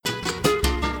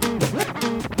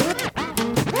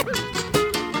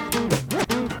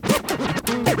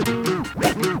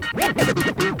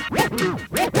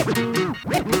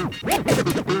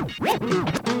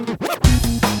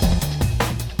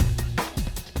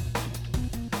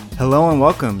Hello and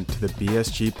welcome to the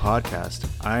BSG podcast.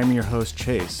 I'm your host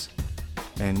Chase,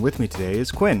 and with me today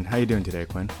is Quinn. How you doing today,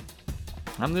 Quinn?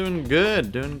 I'm doing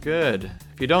good.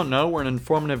 If you don't know, we're an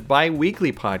informative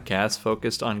bi-weekly podcast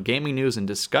focused on gaming news and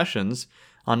discussions.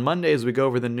 On Mondays, we go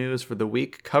over the news for the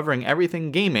week, covering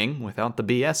everything gaming, without the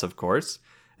BS, of course.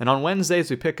 And on Wednesdays,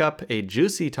 we pick up a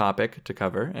juicy topic to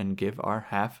cover and give our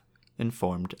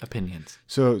half-informed opinions.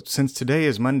 So since today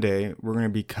is Monday, we're going to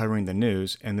be covering the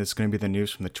news, and this is going to be the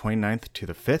news from the 29th to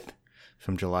the 5th,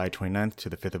 from July 29th to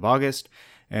the 5th of August.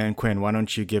 And Quinn, why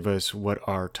don't you give us what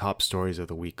our top stories of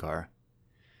the week are?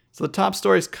 So the top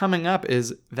stories coming up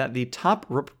is that the top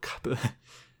Republican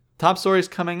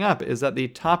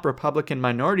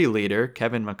minority leader,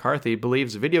 Kevin McCarthy,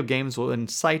 believes video games will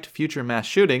incite future mass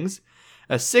shootings.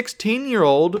 A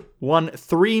 16-year-old won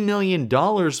 $3 million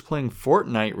playing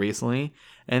Fortnite recently,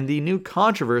 and the new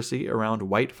controversy around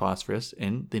white phosphorus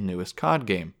in the newest COD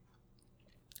game.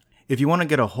 If you want to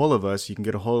get a hold of us, you can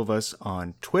get a hold of us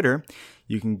on Twitter.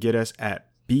 You can get us at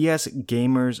BS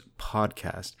Gamers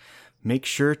Podcast. Make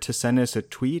sure to send us a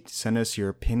tweet, send us your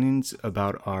opinions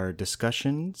about our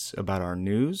discussions, about our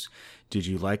news. Did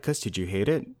you like us? Did you hate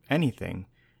it? Anything.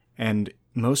 And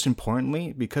most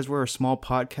importantly, because we're a small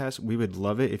podcast, we would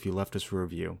love it if you left us a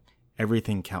review.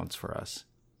 Everything counts for us.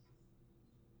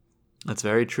 That's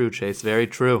very true, Chase. Very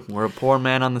true. We're a poor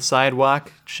man on the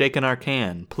sidewalk shaking our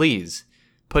can. Please,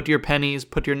 put your pennies,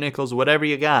 put your nickels, whatever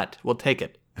you got. We'll take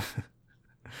it.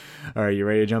 All right, you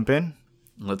ready to jump in?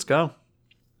 Let's go.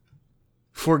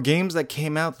 For games that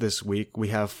came out this week, we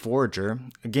have Forager,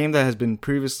 a game that has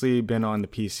previously been on the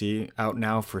PC, out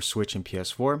now for Switch and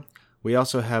PS4. We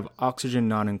also have Oxygen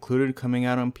Not Included coming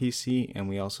out on PC, and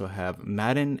we also have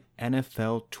Madden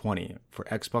NFL 20 for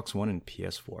Xbox One and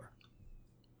PS4.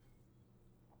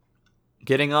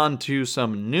 Getting on to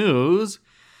some news.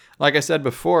 Like I said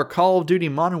before, Call of Duty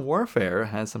Modern Warfare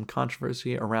has some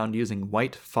controversy around using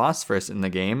white phosphorus in the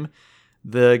game.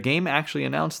 The game actually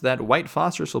announced that white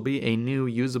phosphorus will be a new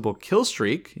usable kill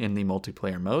streak in the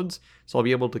multiplayer modes, so I'll be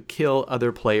able to kill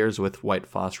other players with white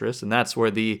phosphorus, and that's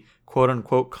where the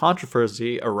quote-unquote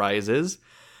controversy arises.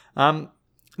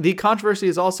 The controversy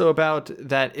is also about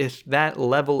that if that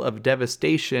level of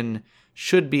devastation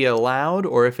should be allowed,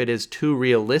 or if it is too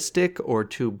realistic or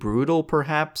too brutal,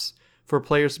 perhaps, for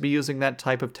players to be using that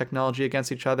type of technology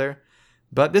against each other.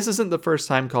 But this isn't the first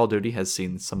time Call of Duty has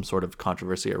seen some sort of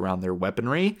controversy around their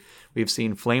weaponry. We've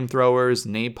seen flamethrowers,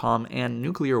 napalm, and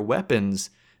nuclear weapons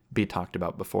be talked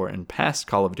about before in past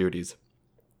Call of Duties.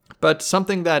 But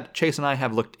something that Chase and I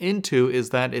have looked into is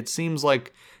that it seems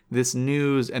like this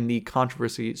news and the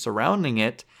controversy surrounding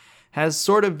it has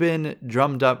sort of been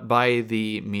drummed up by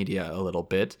the media a little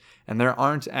bit, and there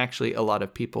aren't actually a lot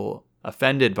of people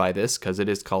offended by this because it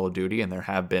is Call of Duty and there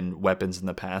have been weapons in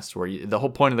the past where the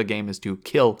whole point of the game is to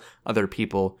kill other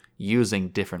people using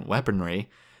different weaponry.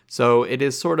 So it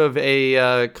is sort of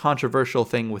a controversial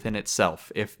thing within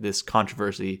itself if this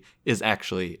controversy is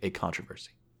actually a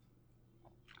controversy.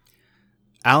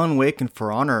 Alan Wake and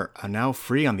For Honor are now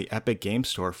free on the Epic Game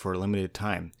Store for a limited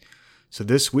time. So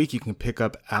this week you can pick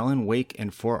up Alan Wake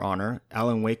and For Honor.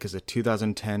 Alan Wake is a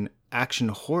 2010 action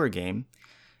horror game.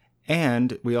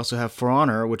 And we also have For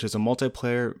Honor, which is a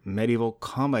multiplayer medieval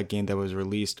combat game that was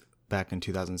released back in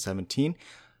 2017.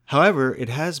 However, it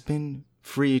has been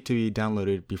free to be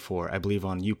downloaded before, I believe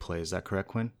on Uplay. Is that correct,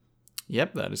 Quinn?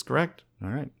 Yep, that is correct. All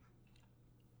right.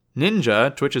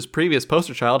 Ninja, Twitch's previous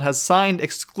poster child, has signed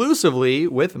exclusively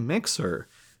with Mixer.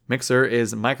 Mixer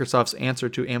is Microsoft's answer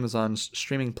to Amazon's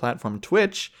streaming platform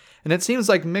Twitch, and it seems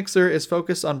like Mixer is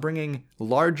focused on bringing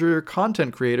larger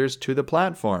content creators to the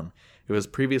platform. It was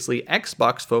previously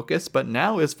Xbox focused, but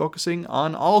now is focusing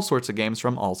on all sorts of games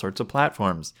from all sorts of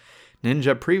platforms.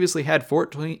 Ninja previously had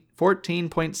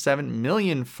 14.7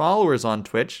 million followers on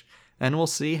Twitch, and we'll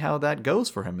see how that goes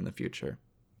for him in the future.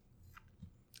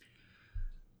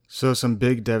 So some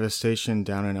big devastation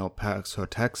down in El Paso,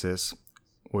 Texas,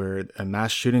 where a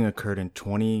mass shooting occurred and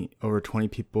over 20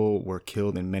 people were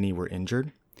killed and many were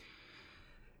injured.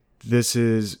 This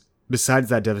is, besides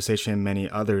that devastation and many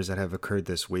others that have occurred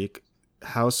this week,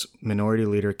 House Minority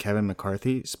Leader Kevin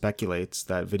McCarthy speculates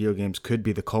that video games could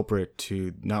be the culprit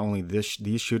to not only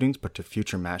these shootings, but to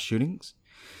future mass shootings.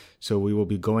 So we will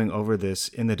be going over this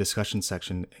in the discussion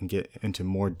section and get into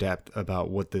more depth about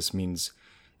what this means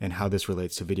and how this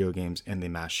relates to video games and the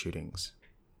mass shootings.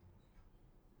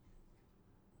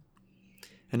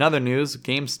 In other news,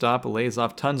 GameStop lays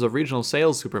off tons of regional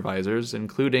sales supervisors,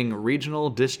 including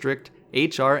regional, district,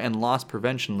 HR, and loss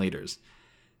prevention leaders.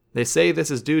 They say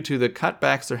this is due to the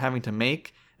cutbacks they're having to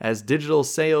make as digital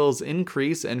sales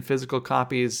increase and physical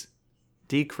copies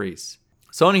decrease.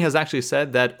 Sony has actually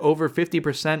said that over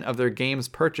 50% of their games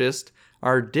purchased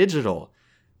are digital.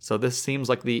 So this seems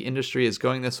like the industry is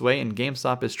going this way and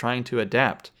GameStop is trying to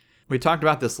adapt. We talked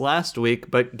about this last week,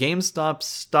 but GameStop's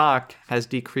stock has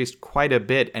decreased quite a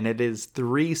bit and it is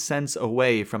 3 cents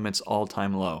away from its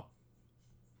all-time low.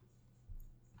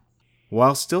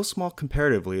 While still small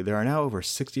comparatively, there are now over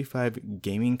 65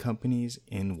 gaming companies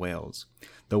in Wales.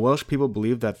 The Welsh people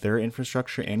believe that their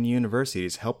infrastructure and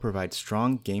universities help provide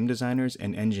strong game designers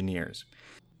and engineers.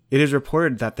 It is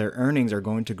reported that their earnings are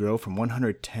going to grow from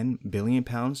 £110 billion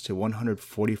to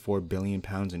 £144 billion in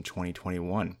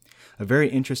 2021. A very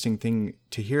interesting thing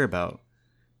to hear about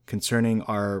concerning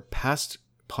our past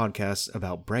podcasts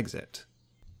about Brexit.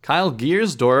 Kyle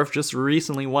Giersdorf just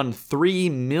recently won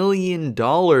 $3 million in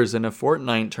a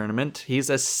Fortnite tournament. He's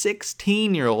a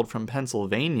 16-year-old from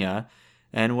Pennsylvania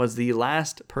and was the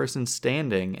last person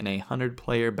standing in a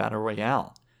 100-player battle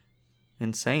royale.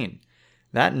 Insane.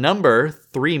 That number,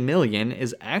 3 million,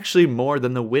 is actually more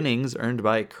than the winnings earned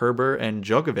by Kerber and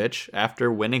Djokovic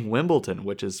after winning Wimbledon,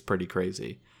 which is pretty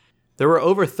crazy. There were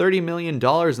over $30 million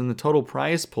in the total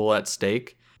prize pool at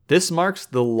stake. This marks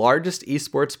the largest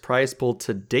esports prize pool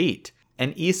to date,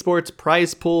 and esports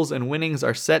prize pools and winnings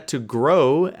are set to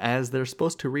grow as they're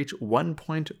supposed to reach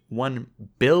 $1.1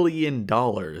 billion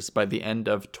by the end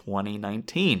of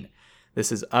 2019.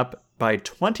 This is up by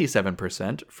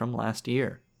 27% from last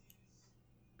year.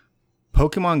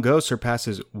 Pokemon Go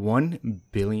surpasses 1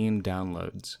 billion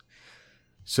downloads.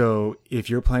 So if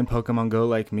you're playing Pokemon Go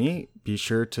like me, be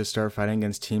sure to start fighting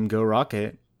against Team Go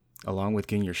Rocket, along with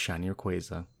getting your shiny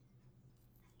Rayquaza.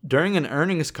 During an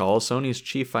earnings call, Sony's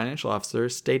chief financial officer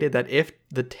stated that if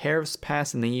the tariffs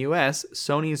pass in the US,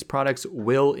 Sony's products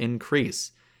will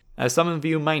increase. As some of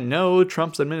you might know,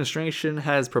 Trump's administration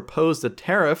has proposed a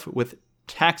tariff with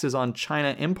taxes on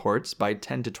China imports by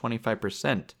 10 to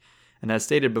 25%. And as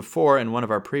stated before in one of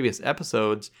our previous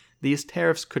episodes, these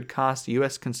tariffs could cost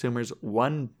US consumers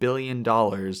 $1 billion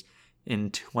in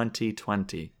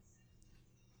 2020.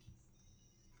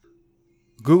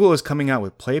 Google is coming out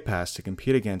with Play Pass to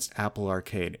compete against Apple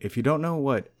Arcade. If you don't know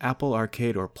what Apple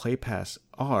Arcade or Play Pass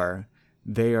are,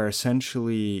 they are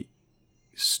essentially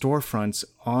storefronts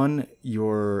on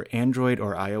your Android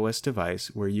or iOS device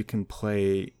where you can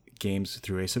play games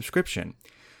through a subscription.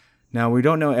 Now, we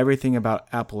don't know everything about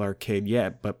Apple Arcade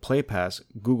yet, but Play Pass,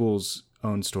 Google's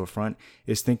own storefront,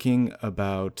 is thinking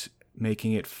about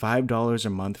making it $5 a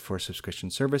month for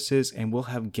subscription services and will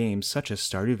have games such as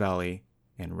Stardew Valley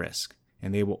and Risk.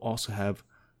 And they will also have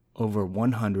over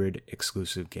 100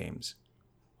 exclusive games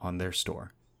on their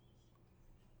store.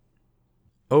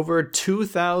 Over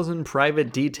 2,000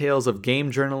 private details of game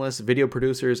journalists, video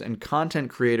producers, and content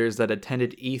creators that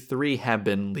attended E3 have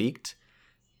been leaked.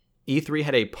 E3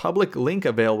 had a public link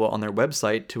available on their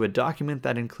website to a document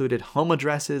that included home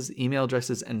addresses, email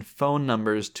addresses, and phone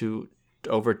numbers to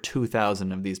over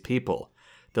 2,000 of these people.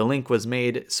 The link was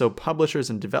made so publishers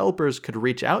and developers could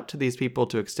reach out to these people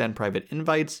to extend private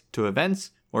invites to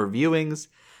events or viewings,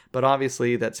 but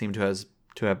obviously that seemed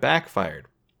to have backfired.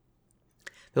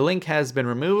 The link has been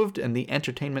removed, and the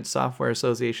Entertainment Software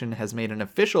Association has made an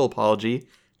official apology,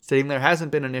 stating there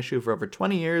hasn't been an issue for over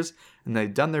 20 years, and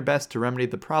they've done their best to remedy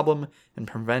the problem and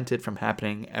prevent it from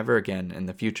happening ever again in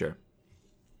the future.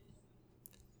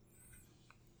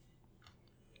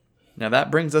 Now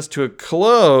that brings us to a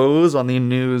close on the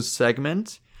news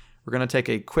segment. We're going to take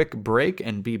a quick break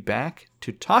and be back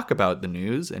to talk about the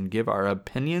news and give our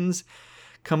opinions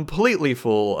completely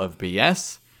full of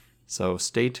BS. So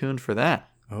stay tuned for that.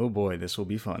 Oh boy, this will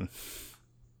be fun.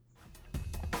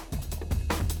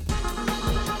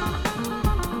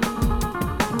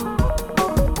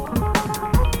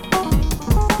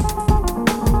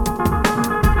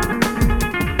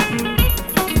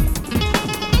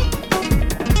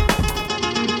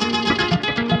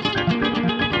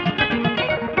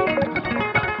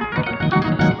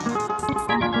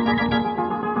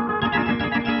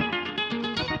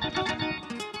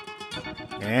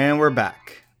 And we're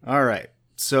back. All right.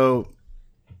 So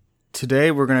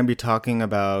today we're going to be talking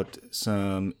about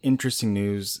some interesting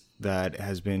news that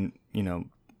has been,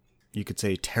 you could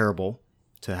say terrible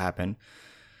to happen.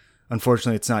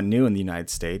 Unfortunately, it's not new in the United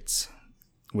States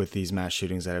with these mass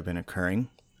shootings that have been occurring,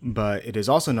 but it is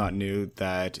also not new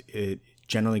that it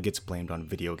generally gets blamed on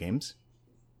video games.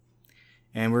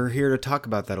 And we're here to talk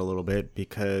about that a little bit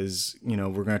because, we're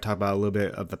going to talk about a little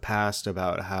bit of the past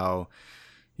about how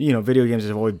video games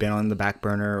have always been on the back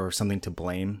burner or something to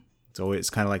blame. It's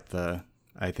kind of like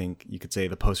I think you could say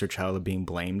the poster child of being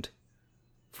blamed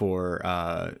for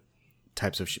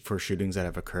types of for shootings that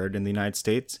have occurred in the United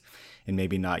States, and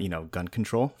maybe not, gun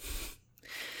control.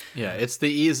 Yeah, it's the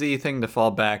easy thing to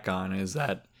fall back on is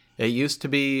that it used to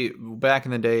be back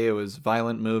in the day it was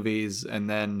violent movies and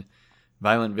then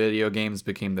violent video games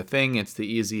became the thing. It's the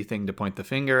easy thing to point the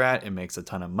finger at. It makes a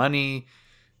ton of money.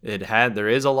 There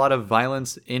is a lot of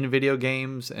violence in video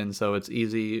games, and so it's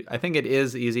easy. I think it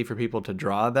is easy for people to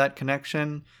draw that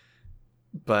connection.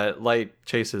 But like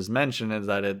Chase has mentioned, is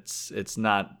that it's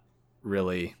not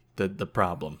really the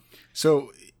problem.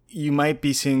 So you might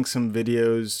be seeing some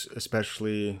videos,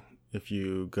 especially if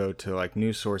you go to like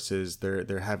news sources.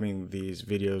 They're having these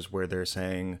videos where they're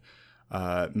saying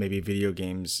maybe video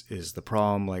games is the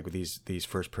problem. Like these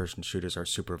first person shooters are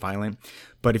super violent.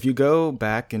 But if you go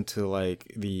back into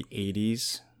like the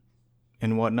 80s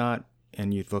and whatnot,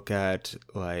 and you look at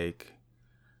like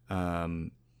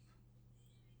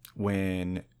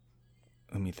when,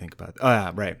 let me think about it. Oh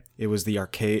yeah, right. It was the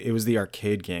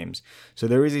arcade games. So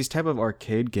there was these type of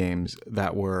arcade games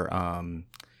that were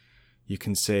you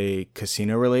can say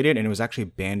casino related, and it was actually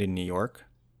banned in New York.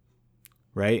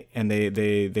 Right? And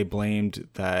they blamed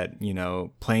that, you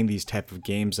know, playing these type of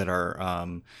games that are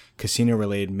casino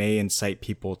related may incite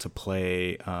people to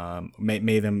play,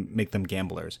 make them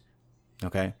gamblers.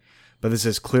 Okay? But this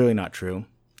is clearly not true.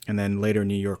 And then later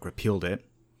New York repealed it.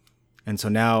 And so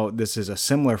now this is a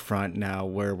similar front now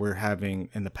where we're having,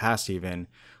 in the past even,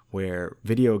 where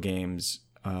video games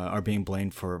are being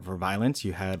blamed for violence.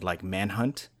 You had like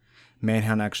Manhunt.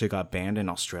 Manhunt actually got banned in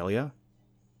Australia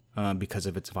because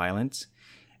of its violence.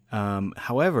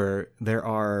 However, there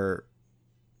are,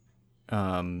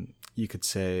 you could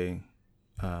say,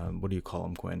 what do you call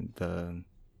them, Quinn?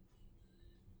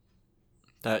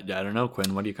 I don't know,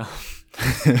 Quinn. What do you call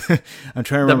them? I'm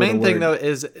trying to remember the main thing though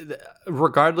is,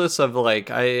 regardless of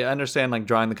like, I understand like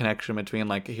drawing the connection between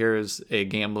like here's a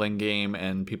gambling game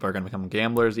and people are going to become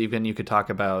gamblers. Even you could talk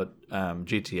about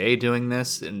GTA doing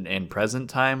this in present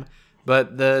time,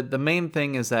 but the main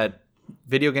thing is that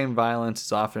video game violence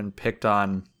is often picked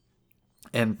on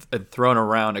and thrown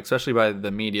around, especially by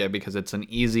the media, because it's an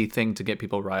easy thing to get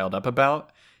people riled up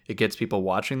about. It gets people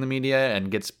watching the media and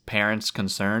gets parents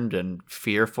concerned and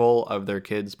fearful of their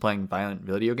kids playing violent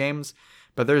video games.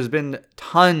 But there's been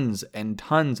tons and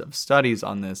tons of studies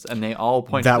on this, and they all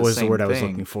point to the same thing. That was the word I was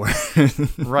looking for.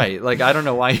 Right. Like, I don't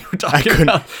know why you were talking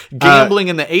about gambling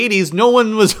in the 80s. No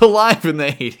one was alive in the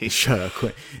 80s. Shut up,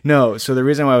 quit. No, so the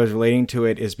reason why I was relating to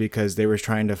it is because they were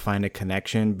trying to find a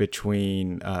connection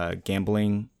between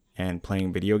gambling and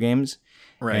playing video games.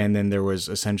 Right. And then there was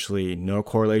essentially no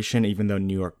correlation, even though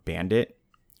New York banned it.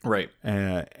 Right.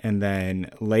 And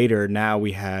then later, now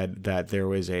we had that there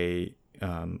was a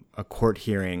court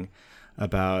hearing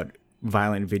about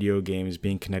violent video games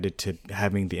being connected to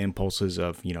having the impulses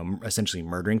of, you know, essentially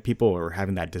murdering people or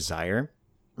having that desire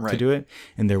to do it.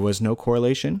 And there was no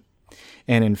correlation.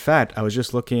 And in fact, I was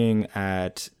just looking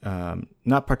at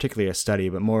not particularly a study,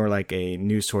 but more like a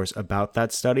news source about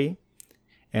that study.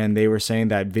 And they were saying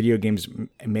that video games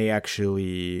may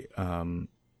actually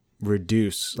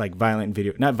reduce, like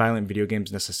not violent video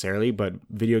games necessarily, but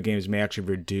video games may actually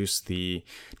reduce the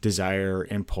desire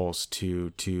impulse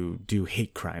to do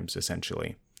hate crimes,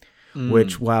 essentially.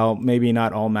 Which, while maybe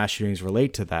not all mass shootings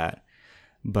relate to that,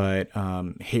 but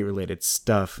hate-related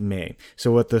stuff may.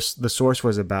 So what the source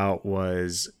was about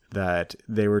was that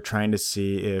they were trying to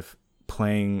see if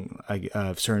playing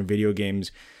certain video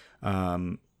games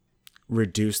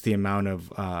reduce the amount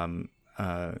of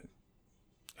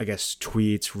I guess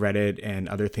tweets, Reddit, and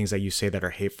other things that you say that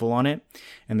are hateful on it,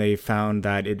 and they found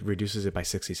that it reduces it by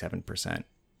 67%.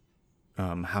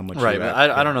 How much? Right, but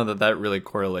I don't know that really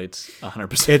correlates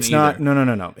 100%. It's not.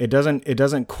 No. It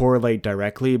doesn't correlate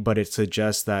directly, but it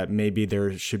suggests that maybe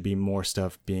there should be more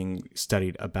stuff being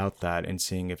studied about that and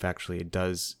seeing if actually it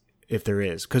does. If there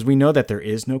is, because we know that there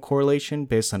is no correlation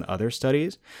based on other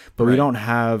studies, but we don't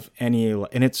have any,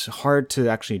 and it's hard to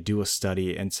actually do a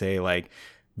study and say like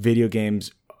video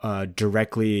games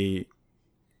directly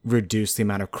reduce the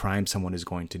amount of crime someone is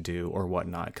going to do or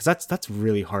whatnot, because that's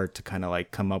really hard to kind of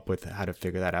like come up with how to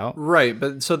figure that out. Right,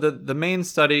 but so the main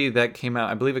study that came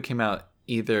out, I believe it came out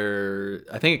I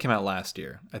think it came out last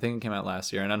year.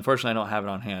 And unfortunately I don't have it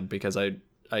on hand because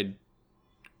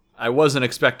I wasn't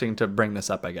expecting to bring this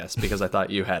up, I guess, because I thought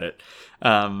you had it.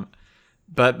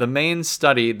 But the main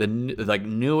study, the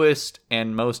newest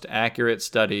and most accurate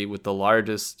study with the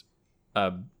largest,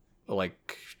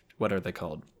 what are they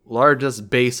called?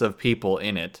 Largest base of people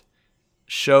in it,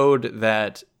 showed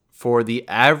that for the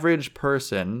average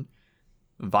person,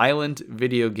 violent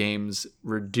video games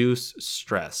reduce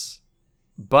stress.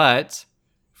 But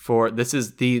this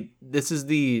is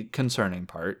the concerning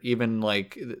part. Even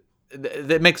like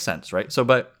that makes sense, right? So,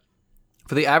 but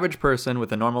for the average person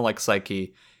with a normal like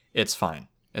psyche, it's fine.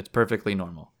 It's perfectly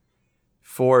normal.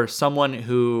 For someone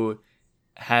who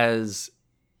has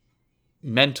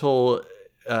mental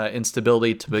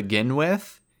instability to begin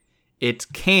with,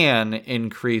 it can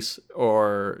increase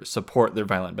or support their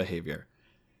violent behavior.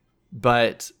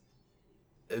 But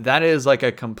that is like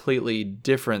a completely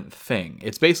different thing.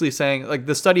 It's basically saying, like,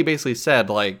 the study basically said,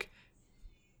 like,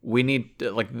 we need,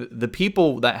 like, the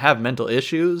people that have mental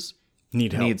issues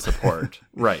Need help. need support.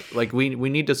 Right. Like, we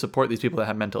need to support these people that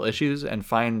have mental issues and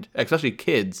find, especially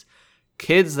kids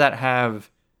that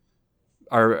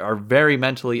are very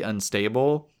mentally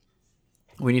unstable.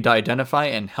 We need to identify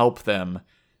and help them,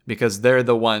 because they're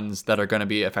the ones that are going to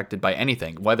be affected by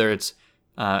anything, whether it's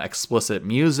explicit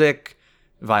music,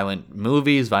 violent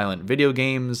movies, violent video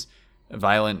games,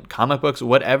 violent comic books,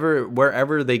 whatever.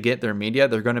 Wherever they get their media,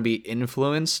 they're going to be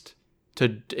influenced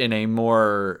in a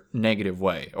more negative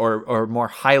way, or more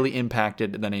highly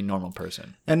impacted than a normal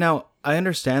person. And now I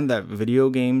understand that video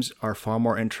games are far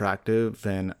more interactive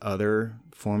than other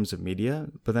forms of media,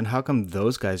 but then how come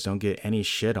those guys don't get any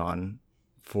shit on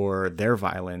for their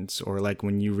violence? Or like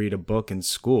when you read a book in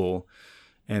school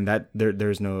and that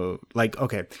there's no, like,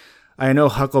 okay, I know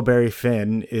Huckleberry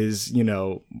Finn is,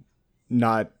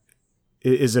 not,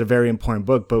 is a very important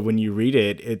book, but when you read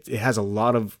it, it has a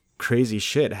lot of crazy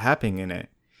shit happening in it.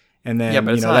 And then, yeah,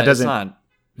 but that doesn't,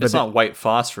 it's not white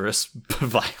phosphorus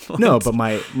violence. No, but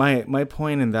my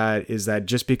point in that is that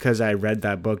just because I read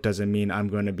that book doesn't mean I'm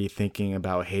going to be thinking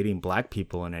about hating black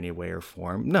people in any way or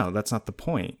form. No, that's not the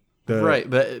point. Right,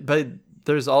 but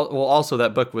there's also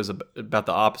that book was about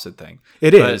the opposite thing.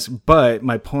 It is, but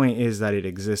my point is that it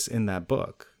exists in that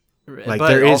book. Like, but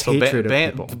there is hatred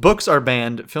of people. Books are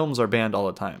banned, films are banned all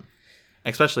the time,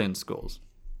 especially in schools.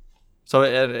 So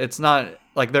it's not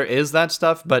like there is that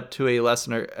stuff, but to a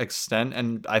lesser extent.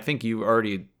 And I think you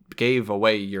already gave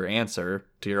away your answer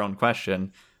to your own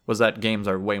question, was that games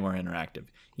are way more interactive.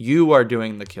 You are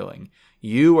doing the killing.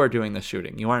 You are doing the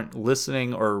shooting. You aren't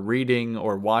listening or reading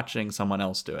or watching someone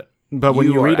else do it. But when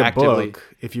you read a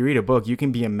book, if you read a book, you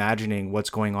can be imagining what's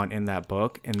going on in that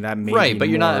book, and that may right. But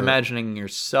you're not imagining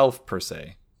yourself per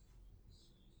se.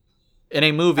 In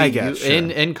a movie,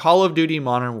 in Call of Duty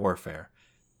Modern Warfare,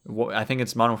 I think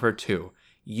it's Modern Warfare 2.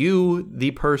 You,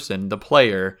 the person, the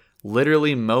player,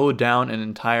 literally mow down an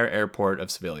entire airport of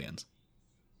civilians.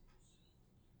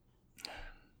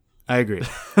 I agree.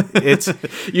 It's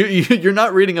you're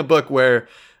not reading a book where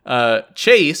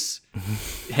Chase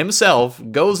himself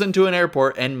goes into an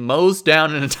airport and mows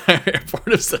down an entire airport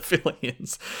of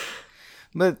civilians.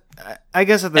 But I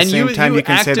guess at the same time, you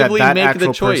can say that make actual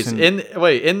the choice. Person...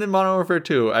 In the Modern Warfare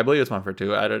 2, I believe it's Modern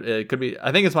Warfare 2. It could be.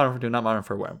 I think it's Modern Warfare 2, not Modern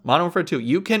Warfare 1. Modern Warfare 2,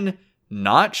 you can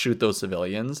not shoot those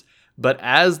civilians, but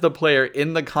as the player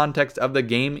in the context of the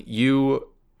game, you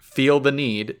feel the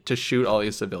need to shoot all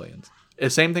these civilians. The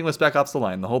same thing with Spec Ops: The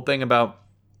Line. The whole thing about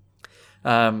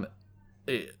the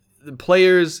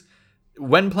players,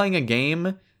 when playing a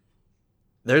game,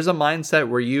 there's a mindset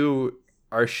where you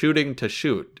are shooting to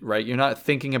shoot, right? You're not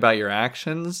thinking about your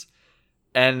actions.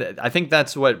 And I think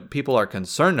that's what people are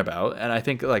concerned about. And I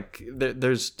think like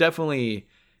there's definitely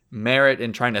merit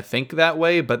in trying to think that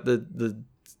way, but the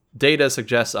data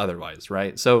suggests otherwise,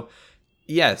 right? So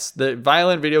yes, the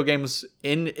violent video games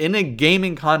in a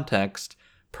gaming context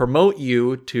promote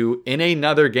you to, in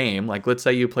another game, like let's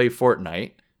say you play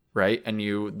Fortnite, right? And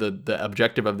the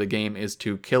objective of the game is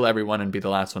to kill everyone and be the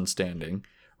last one standing,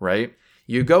 right?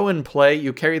 You go and play,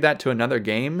 you carry that to another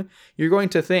game, you're going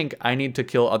to think, I need to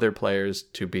kill other players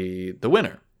to be the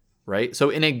winner, right? So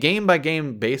in a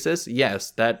game-by-game basis,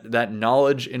 yes, that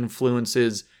knowledge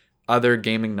influences other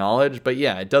gaming knowledge, but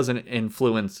yeah, it doesn't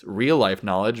influence real-life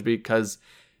knowledge, because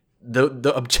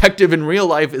the objective in real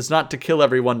life is not to kill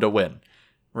everyone to win,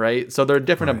 right? So there are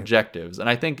different objectives, and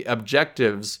I think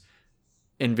objectives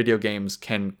in video games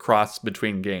can cross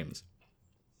between games.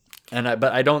 But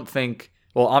I don't think...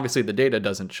 Well, obviously the data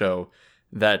doesn't show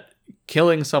that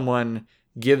killing someone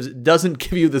doesn't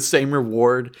give you the same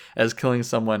reward as killing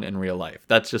someone in real life.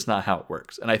 That's just not how it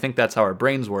works. And I think that's how our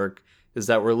brains work, is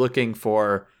that we're looking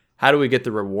for, how do we get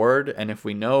the reward? And if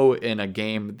we know in a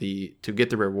game to get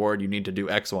the reward you need to do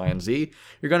X, Y, and Z,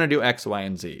 you're going to do X, Y,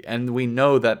 and Z. And we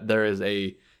know that there is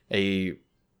a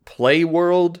play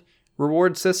world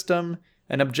reward system,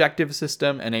 an objective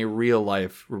system, and a real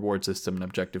life reward system and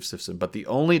objective system. But the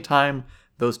only time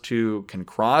those two can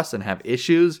cross and have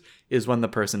issues is when the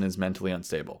person is mentally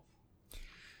unstable.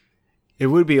 It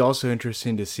would be also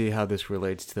interesting to see how this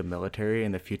relates to the military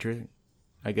in the future,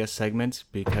 I guess, segments,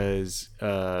 because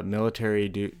the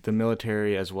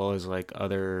military, as well as like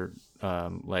other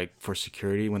like for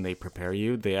security when they prepare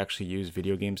you, they actually use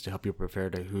video games to help you prepare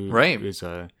to who Right. is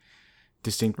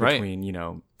distinct Right. between, you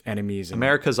know, enemies and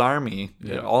America's Army.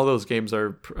 Yeah. All those games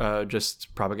are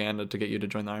just propaganda to get you to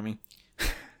join the army.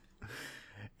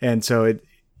 And so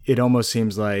it almost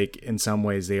seems like in some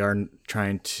ways they are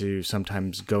trying to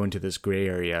sometimes go into this gray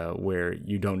area where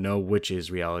you don't know which is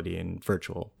reality and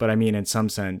virtual. But I mean, in some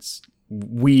sense,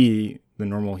 we, the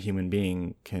normal human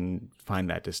being, can find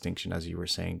that distinction, as you were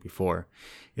saying before.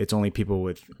 It's only people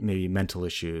with maybe mental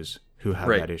issues who have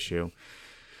Right. that issue.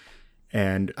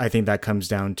 And I think that comes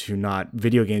down to not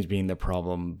video games being the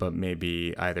problem, but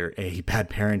maybe either A, bad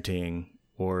parenting,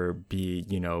 or B,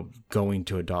 you know, going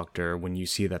to a doctor when you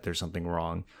see that there's something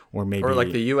wrong, or maybe Or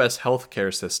like the U.S.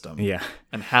 healthcare system. yeah,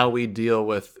 And how we deal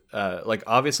with, like,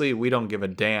 obviously we don't give a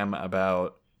damn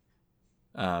about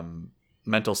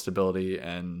mental stability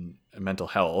and mental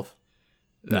health.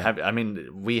 Yeah. I mean,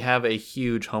 we have a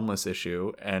huge homeless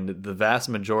issue, and the vast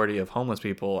majority of homeless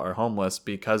people are homeless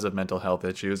because of mental health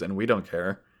issues, and we don't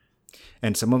care.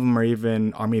 and some of them are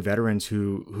even Army veterans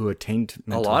who attained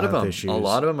mental A lot of health them, issues. a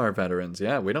lot of them are veterans.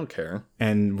 Yeah, we don't care.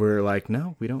 And we're like,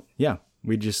 no, we don't. Yeah,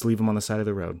 we just leave them on the side of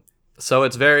the road. So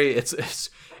it's very,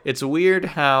 it's weird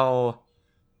how.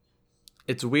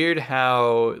 It's weird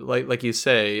how, like you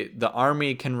say, the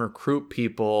army can recruit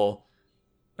people,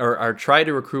 or try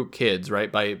to recruit kids, right?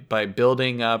 By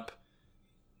building up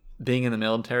being in the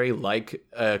military like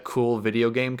a cool video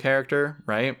game character,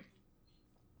 right?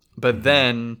 But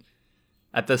then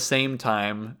at the same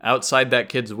time, outside that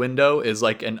kid's window is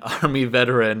like an army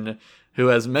veteran who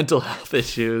has mental health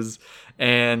issues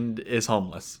and is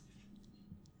homeless.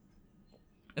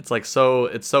 It's like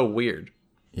it's so weird.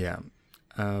 Yeah.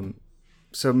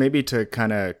 So maybe to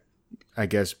kind of, I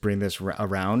guess, bring this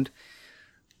around,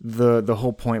 the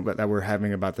whole point that we're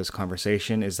having about this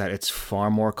conversation is that it's far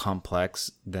more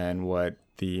complex than what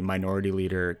the minority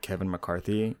leader Kevin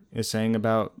McCarthy is saying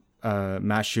about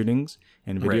mass shootings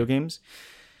in video Right. games.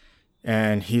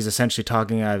 And he's essentially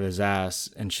talking out of his ass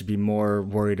and should be more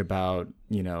worried about,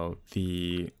 you know,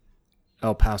 the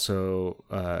El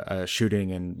Paso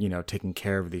shooting and, you know, taking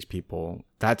care of these people.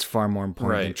 That's far more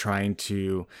important than Right. trying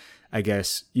to, I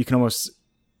guess, you can almost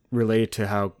relate to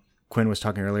how Quinn was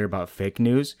talking earlier about fake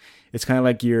news. It's kind of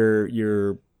like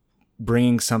you're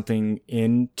bringing something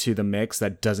into the mix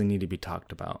that doesn't need to be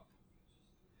talked about.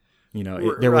 You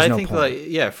know, there was no point. Like,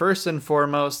 yeah, first and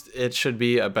foremost, it should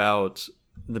be about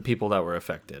the people that were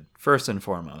affected. First and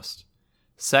foremost.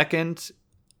 Second,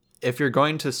 if you're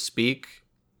going to speak,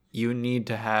 you need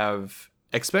to have,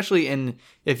 especially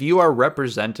if you are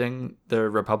representing the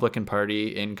Republican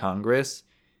Party in Congress,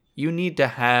 you need to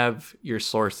have your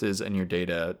sources and your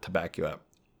data to back you up.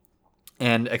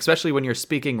 And especially when you're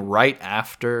speaking right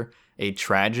after a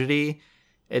tragedy,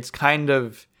 it's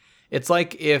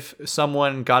like if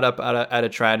someone got up at a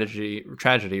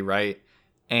tragedy, right,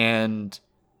 and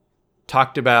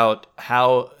talked about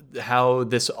how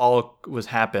this all was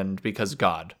happened because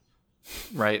God,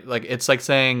 right? Like, it's like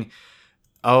saying,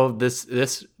 oh,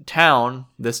 this town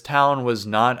was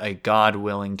not a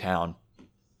God-willing town,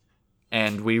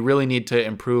 and we really need to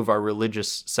improve our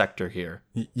religious sector here.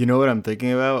 You know what I'm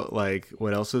thinking about? Like,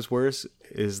 what else is worse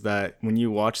is that when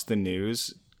you watch the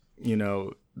news, you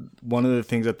know, one of the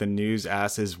things that the news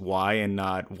asks is why and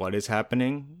not what is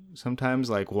happening. Sometimes,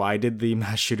 like, why did the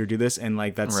mass shooter do this? And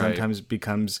like that Right. sometimes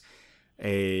becomes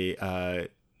a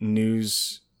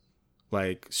news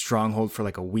like stronghold for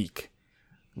like a week,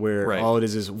 where Right. all it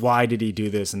is why did he do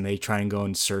this, and they try and go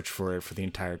and search for it for the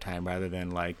entire time, rather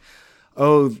than like,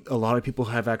 oh, a lot of people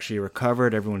have actually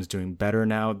recovered, everyone's doing better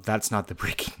now. That's not the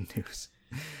breaking news.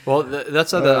 Well,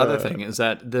 that's the other thing, is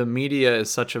that the media is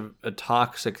such a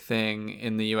toxic thing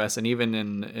in the U.S. and even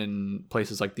in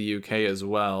places like the U.K. as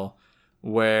well,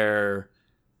 where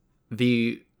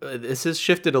this has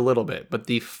shifted a little bit, but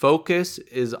the focus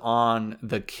is on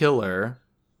the killer,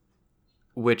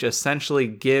 which essentially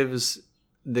gives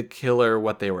the killer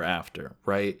what they were after,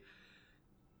 right?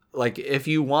 Like, if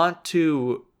you want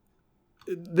to,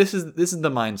 this is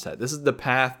the mindset. This is the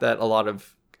path that a lot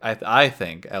of, I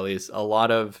think at least, a lot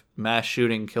of mass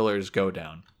shooting killers go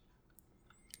down,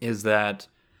 is that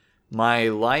my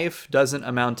life doesn't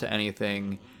amount to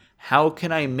anything. How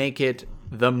can I make it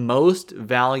the most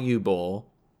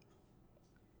valuable?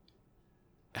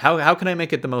 How can I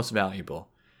make it the most valuable?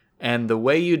 And the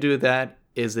way you do that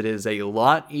is it is a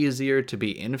lot easier to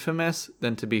be infamous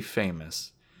than to be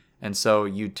famous. And so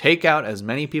you take out as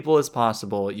many people as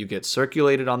possible. You get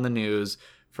circulated on the news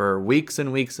for weeks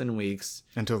and weeks and weeks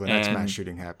Until the next And- mass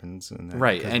shooting happens. And then,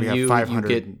 Right, 'cause and we have you 500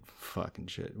 get- fucking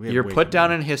shit. We have you're way put too down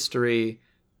many. in history.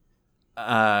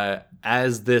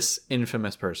 as this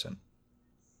infamous person.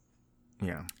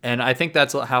 Yeah. And I think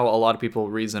that's how a lot of people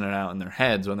reason it out in their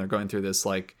heads when they're going through this,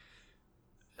 like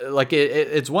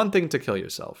it's one thing to kill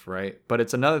yourself, right? But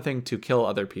it's another thing to kill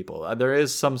other people. There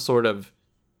is some sort of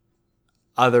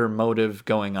other motive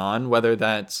going on, whether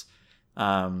that's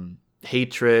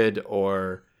hatred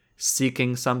or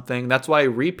seeking something. That's why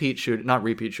not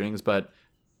repeat shootings, but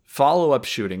follow-up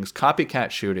shootings,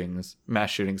 copycat shootings, mass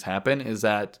shootings happen, is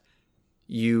that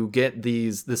you get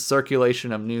this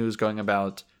circulation of news going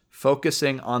about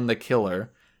focusing on the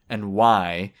killer and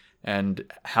why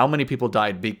and how many people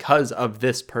died because of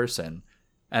this person.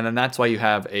 And then that's why you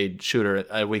have a shooter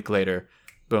a week later,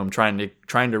 boom, trying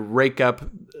to rake up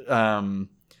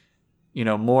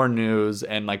more news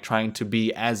and like trying to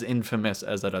be as infamous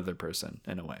as that other person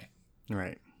in a way.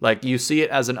 Right. Like you see it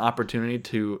as an opportunity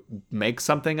to make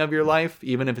something of your life,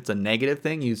 even if it's a negative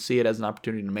thing, you see it as an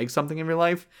opportunity to make something of your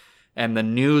life, and the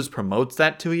news promotes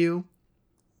that to you,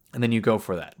 and then you go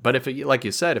for that. But if it, like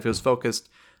you said, if it was focused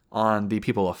on the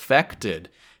people affected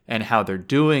and how they're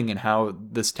doing and how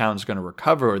this town's going to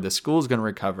recover or this school's going to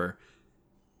recover,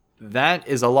 that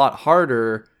is a lot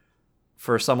harder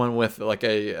for someone with like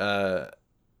a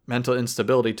mental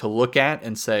instability to look at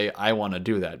and say, I want to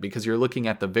do that, because you're looking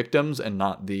at the victims and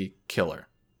not the killer.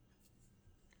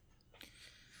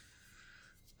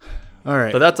 All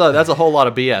right. But that's a whole lot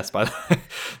of BS, by the way.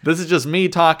 This is just me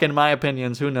talking my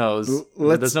opinions. Who knows?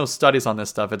 There's no studies on this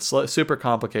stuff. It's super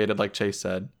complicated, like Chase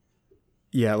said.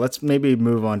 Yeah, let's maybe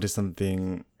move on to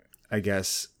something, I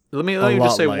guess. Let me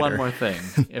just say one more thing,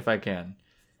 if I can.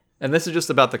 And this is just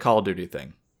about the Call of Duty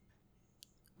thing.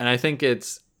 And I think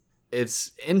it's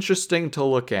interesting to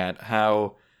look at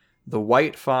how the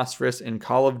white phosphorus in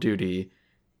Call of Duty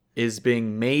is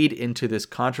being made into this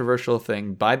controversial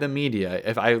thing by the media.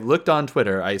 If I looked on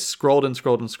Twitter, I scrolled and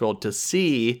scrolled and scrolled to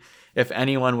see if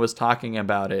anyone was talking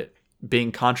about it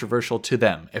being controversial to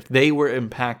them, if they were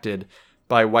impacted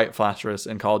by white phosphorus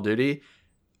in Call of Duty,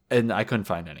 and I couldn't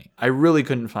find any. I really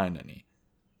couldn't find any,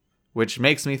 which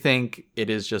makes me think it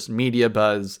is just media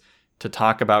buzz to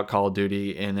talk about Call of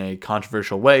Duty in a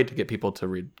controversial way, to get people to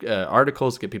read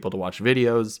articles, get people to watch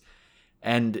videos.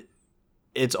 And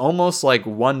it's almost like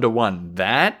one-to-one.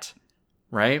 That,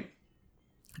 right?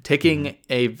 Taking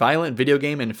a violent video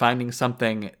game and finding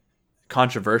something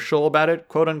controversial about it,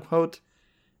 quote unquote,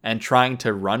 and trying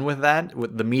to run with that,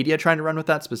 with the media trying to run with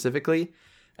that specifically.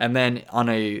 And then on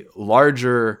a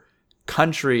larger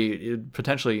country,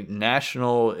 potentially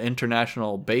national,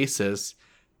 international basis,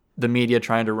 the media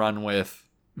trying to run with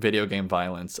video game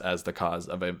violence as the cause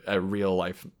of a real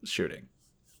life shooting.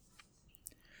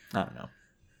 I don't know.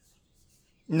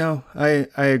 No, I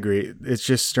agree. It's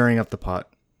just stirring up the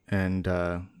pot, and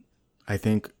I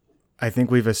think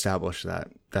we've established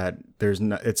that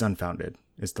it's unfounded.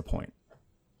 Is the point?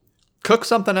 Cook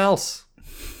something else.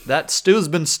 That stew's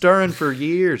been stirring for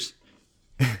years.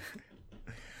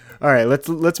 All right,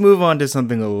 let's move on to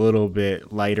something a little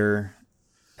bit lighter,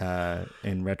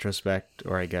 in retrospect,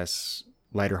 or I guess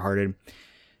lighter-hearted.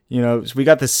 So we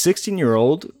got the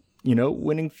 16-year-old,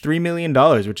 winning $3 million,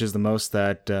 which is the most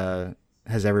that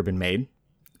has ever been made,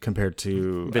 compared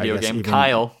to video game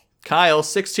Kyle,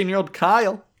 16-year-old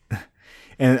Kyle.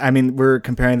 And I mean, we're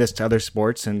comparing this to other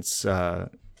sports, since I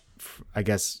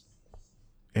guess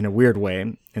in a weird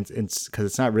way, it's because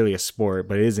it's not really a sport,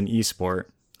 but it is an esport.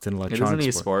 It's an electronic sport. It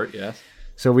is an esport, yes.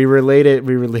 So we relate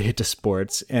it to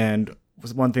sports, and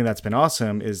one thing that's been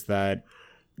awesome is that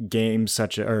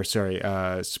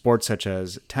sports such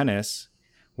as tennis,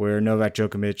 where Novak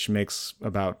Djokovic makes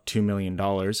about $2 million.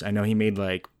 I know he made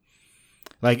like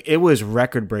it was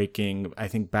record breaking, I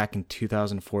think back in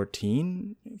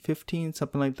 2014, 15,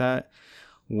 something like that,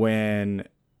 when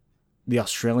the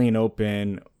Australian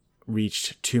Open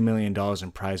reached $2 million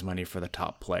in prize money for the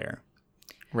top player.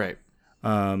 Right.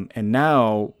 And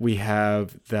now we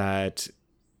have that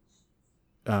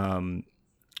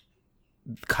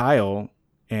Kyle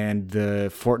and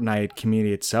the Fortnite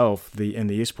community itself, in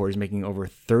the esport, is making over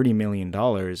 $30 million,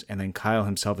 and then Kyle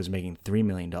himself is making $3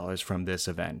 million from this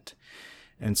event.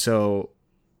 And so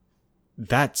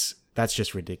that's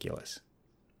just ridiculous.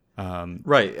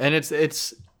 Right. And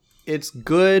it's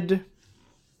good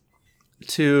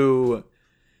to,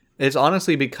 it's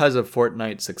honestly because of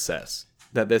Fortnite's success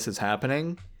that this is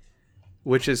happening,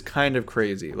 which is kind of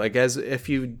crazy. Like, as if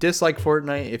you dislike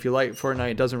Fortnite, if you like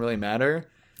Fortnite, it doesn't really matter.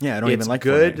 Yeah, I don't even like Fortnite. It's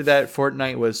good Fortnite. that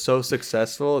Fortnite was so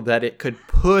successful that it could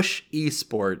push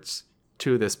esports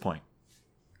to this point.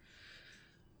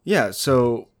 Yeah,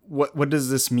 so what does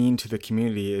this mean to the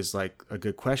community is like a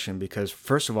good question, because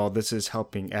first of all, this is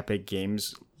helping Epic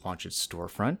Games launch its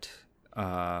storefront.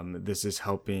 This is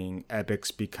helping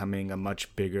Epic's becoming a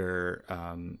much bigger,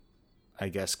 I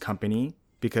guess, company,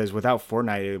 because without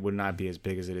Fortnite, it would not be as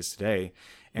big as it is today.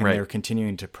 And Right. they're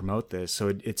continuing to promote this.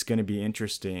 So it's going to be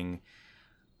interesting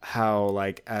how,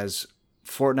 like, as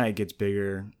Fortnite gets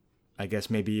bigger, I guess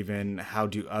maybe even how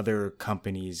do other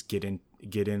companies get in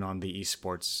on the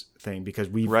esports thing, because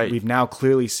we've now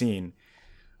clearly seen,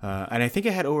 and I think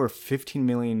it had over 15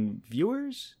 million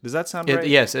viewers. Does that sound right?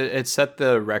 Yes, it set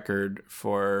the record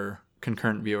for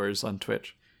concurrent viewers on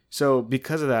Twitch. So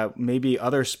because of that, maybe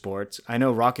other sports. I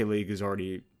know Rocket League is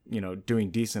already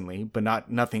doing decently, but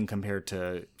nothing compared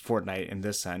to Fortnite in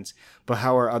this sense. But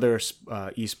how are other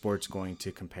esports going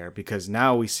to compare? Because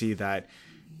now we see that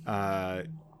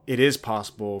it is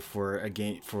possible for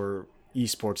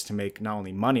esports to make not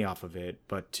only money off of it,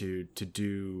 but to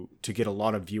get a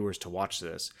lot of viewers to watch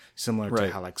this, similar to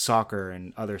how like soccer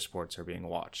and other sports are being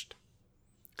watched.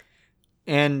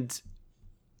 And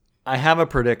I have a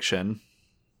prediction,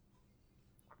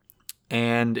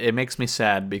 and it makes me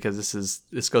sad because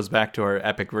this goes back to our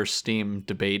Epic versus Steam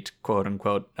debate, quote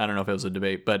unquote. I don't know if it was a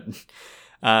debate, but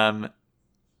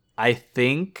I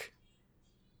think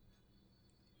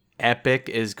Epic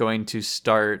is going to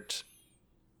start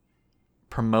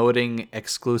promoting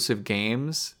exclusive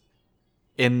games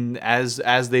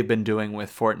as they've been doing with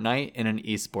Fortnite in an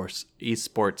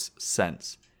esports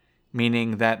sense,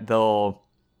 meaning that they'll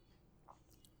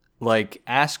like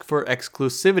ask for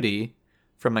exclusivity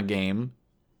from a game.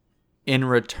 In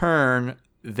return,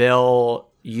 they'll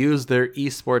use their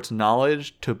esports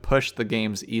knowledge to push the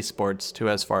game's esports to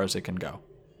as far as it can go.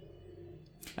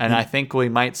 And I think we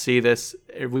might see this.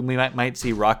 We might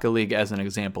see Rocket League as an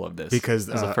example of this, because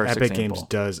as a first Epic example. Games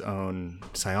does own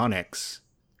Psyonix,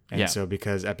 and so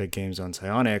because Epic Games owns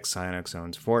Psyonix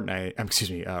owns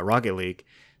Fortnite. Rocket League.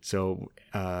 So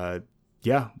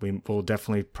we will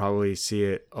definitely probably see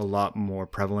it a lot more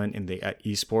prevalent in the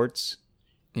esports.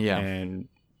 Yeah, and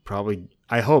probably,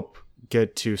 I hope,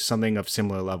 get to something of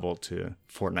similar level to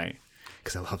Fortnite,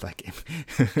 because I love that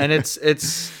game. and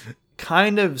it's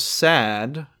kind of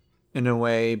sad in a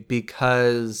way,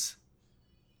 because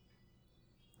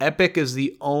Epic is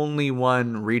the only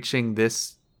one reaching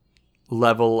this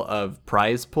level of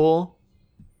prize pool.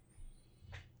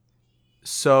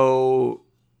 So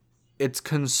it's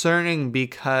concerning,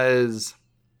 because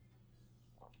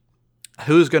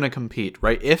who's going to compete,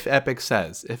 right? If Epic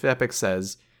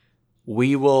says,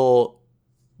 we will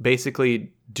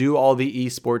basically do all the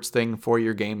esports thing for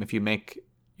your game if you make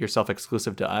yourself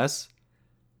exclusive to us,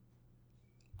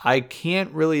 I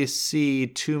can't really see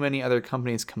too many other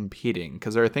companies competing,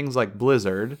 because there are things like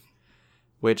Blizzard,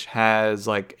 which has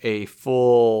like a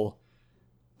full,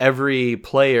 every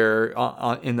player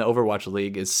in the Overwatch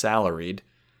League is salaried,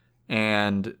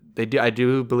 and I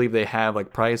do believe they have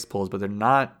like prize pools, but they're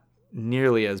not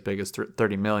nearly as big as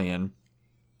 30 million.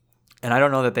 And I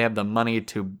don't know that they have the money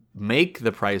to make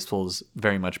the prize pools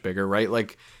very much bigger, right?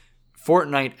 Like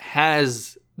Fortnite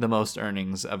has the most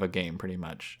earnings of a game, pretty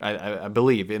much. I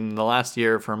believe in the last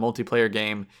year for a multiplayer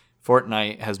game,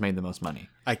 Fortnite has made the most money.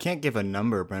 I can't give a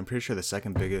number, but I'm pretty sure the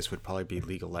second biggest would probably be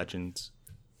League of Legends.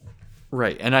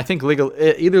 Right, and I think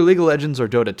either League of Legends or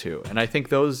Dota 2, and I think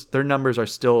their numbers are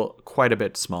still quite a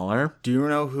bit smaller. Do you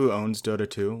know who owns Dota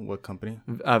 2? What company?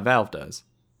 Valve does.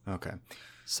 Okay.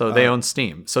 So they own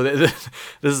Steam. So this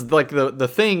is like the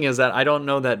thing is that I don't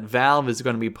know that Valve is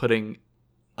going to be putting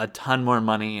a ton more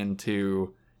money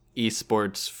into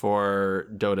esports for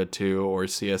Dota 2 or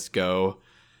CSGO.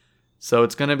 So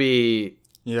it's going to be...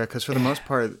 Yeah, because for the most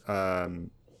part,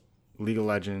 League of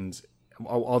Legends,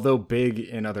 although big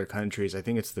in other countries, I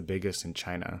think it's the biggest in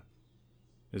China.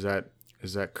 Is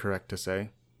that correct to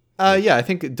say? Yeah, I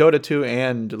think Dota 2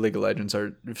 and League of Legends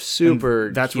are super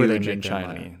huge that's where they in make China.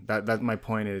 their money. That my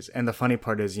point is, and the funny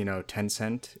part is,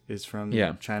 Tencent is from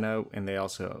China, and they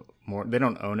also they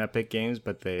don't own Epic Games,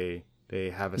 but they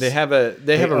have a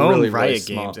own really Riot really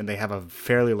small Games, and they have a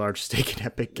fairly large stake in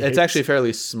Epic Games. It's actually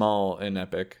fairly small in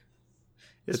Epic.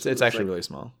 It's actually really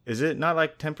small. Is it not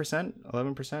like 10%,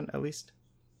 11% at least?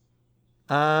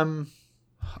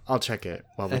 I'll check it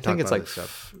while we I talk think it's about like this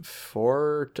stuff.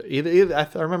 4. Either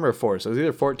I remember 4, so it was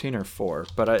either 14 or 4.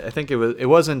 But I think it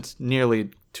wasn't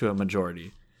nearly to a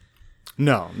majority.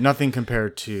 No, nothing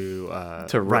compared to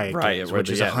Riot Games, which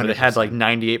is 100%. It had like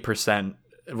 98%.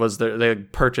 They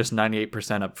purchased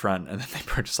 98% up front, and then they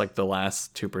purchased like the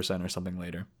last 2% or something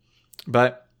later.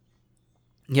 But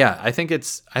yeah, I think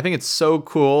it's so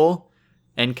cool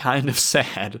and kind of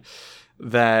sad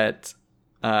that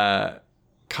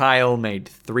Kyle made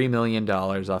 $3 million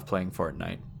off playing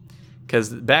Fortnite. Because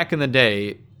back in the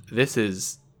day, this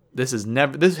is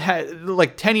This had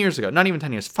like 10 years ago, not even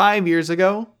 10 years, 5 years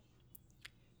ago,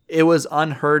 it was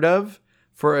unheard of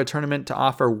for a tournament to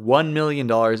offer $1 million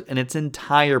in its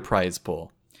entire prize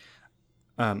pool.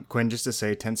 Quinn, just to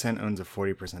say, Tencent owns a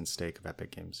 40% stake of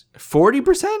Epic Games.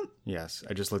 40%? Yes,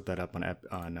 I just looked that up on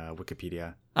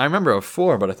Wikipedia. I remember a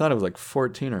 4, but I thought it was like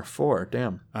 14 or 4.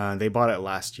 Damn. They bought it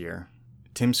last year.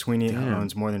 Tim Sweeney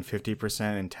owns more than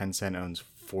 50%, and Tencent owns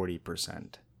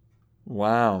 40%.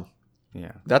 Wow.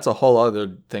 Yeah. That's a whole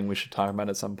other thing we should talk about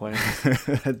at some point.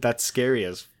 That's scary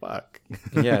as fuck.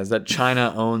 Yeah, is that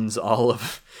China owns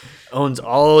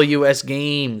all US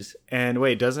games. And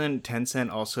wait, doesn't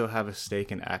Tencent also have a stake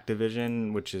in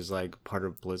Activision, which is like part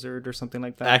of Blizzard or something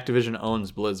like that? Activision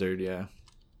owns Blizzard, yeah.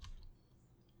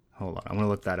 Hold on, I'm gonna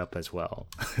look that up as well.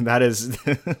 That is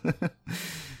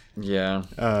yeah.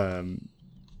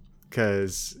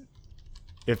 Because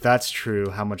if that's true,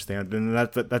 how much they own, then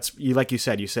that's like you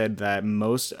said that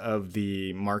most of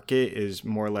the market is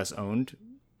more or less owned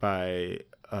by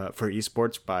for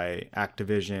esports by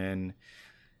Activision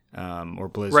or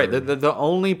Blizzard. Right. The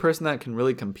only person that can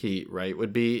really compete, right,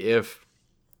 would be if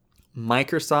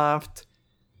Microsoft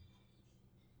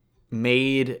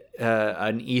made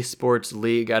an esports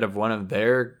league out of one of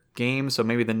their games. So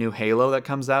maybe the new Halo that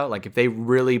comes out, like if they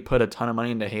really put a ton of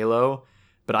money into Halo,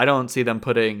 but I don't see them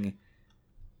putting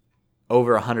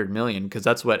over 100 million, because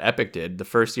that's what Epic did the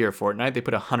first year of Fortnite. They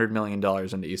put $100 million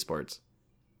into esports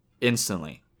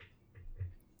instantly.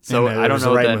 So I don't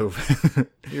know that move.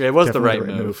 It was the right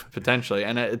move potentially,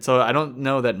 and so I don't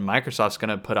know that Microsoft's going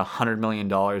to put $100 million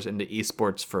into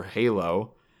esports for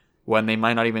Halo when they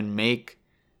might not even make,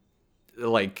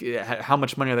 like, how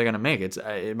much money are they going to make?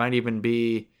 It might even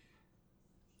be,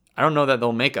 I don't know that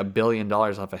they'll make $1 billion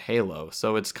off of Halo.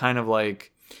 So it's kind of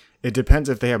like, it depends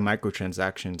if they have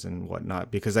microtransactions and whatnot,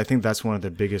 because I think that's one of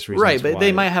the biggest reasons. Right, but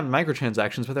they might have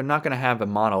microtransactions, but they're not going to have a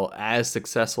model as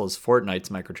successful as Fortnite's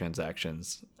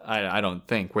microtransactions. I don't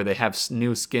think, where they have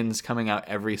new skins coming out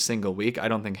every single week. I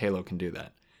don't think Halo can do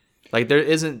that. Like, there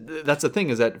isn't. That's the thing,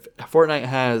 is that Fortnite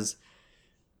has.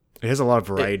 It has a lot of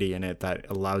variety in it that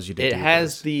allows you to. It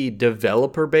has the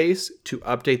developer base to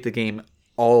update the game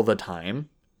all the time.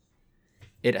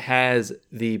 It has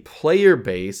the player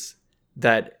base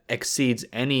that exceeds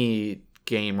any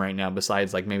game right now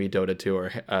besides like maybe Dota 2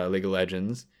 or League of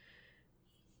Legends.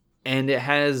 And it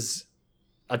has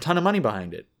a ton of money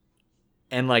behind it.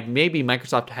 And like maybe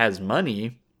Microsoft has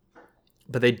money,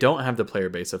 but they don't have the player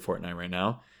base of Fortnite right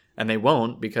now, and they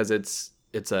won't, because it's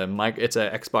a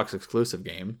Xbox exclusive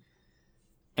game.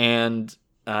 And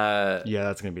yeah,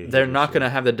 that's going to be, they're not going to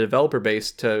have the developer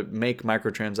base to make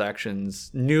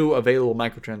microtransactions, new available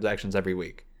microtransactions every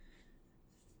week.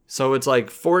 So it's like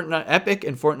Fortnite, Epic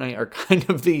and Fortnite are kind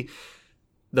of the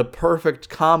perfect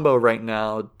combo right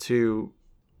now to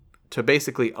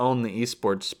basically own the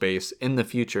esports space in the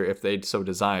future if they so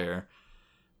desire.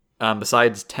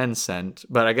 Besides Tencent,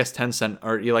 but I guess Tencent,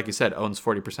 or like you said, owns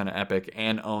 40% of Epic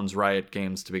and owns Riot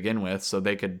Games to begin with, so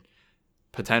they could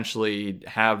potentially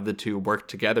have the two work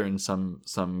together in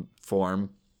some form.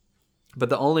 But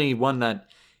the only one that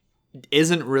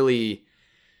isn't really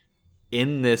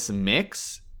in this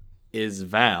mix is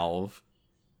Valve,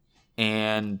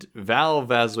 and Valve,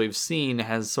 as we've seen,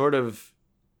 has sort of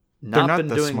not been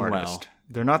doing well.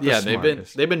 They're not the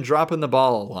smartest. They've been dropping the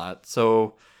ball a lot.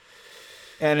 So,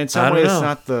 and in some ways, it's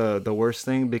not the worst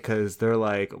thing, because they're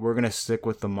like, we're gonna stick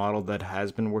with the model that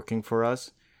has been working for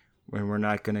us, and we're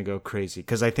not gonna go crazy.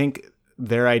 Because I think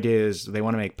their idea is they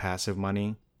want to make passive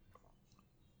money,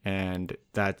 and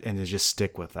to just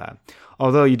stick with that.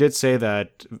 Although you did say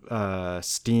that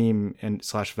Steam and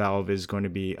 / Valve is going to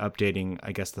be updating,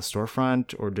 I guess, the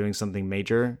storefront or doing something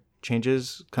major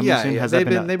changes coming soon. Yeah, they've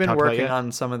been working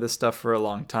on some of this stuff for a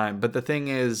long time. But the thing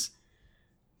is,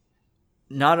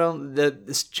 not only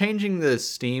changing the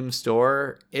Steam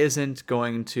store isn't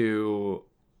going to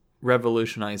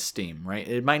revolutionize Steam, right?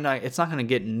 It's not going to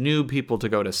get new people to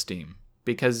go to Steam,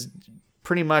 because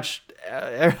pretty much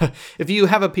if you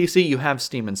have a PC, you have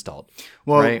Steam installed.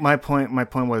 Well, right? my point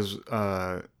was,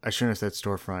 I shouldn't have said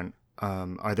storefront.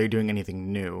 Are they doing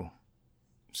anything new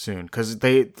soon? Because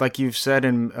they, like you've said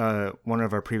in one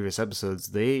of our previous episodes,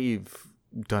 they've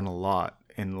done a lot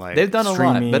in they've done a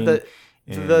lot, but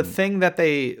the thing that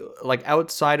they like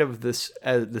outside of this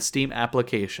the Steam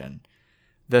application,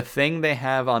 the thing they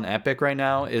have on Epic right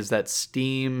now is that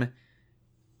Steam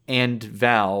and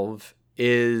Valve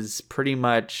is pretty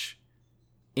much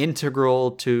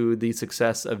integral to the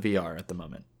success of VR at the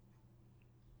moment.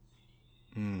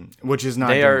 Which is not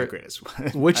doing the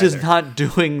greatest. Which is not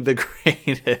doing the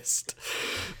greatest.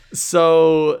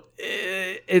 So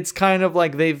it's kind of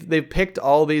like they've picked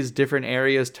all these different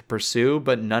areas to pursue,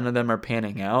 but none of them are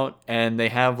panning out. And they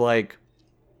have like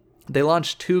they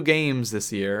launched 2 games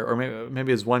this year, or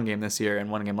maybe it was 1 game this year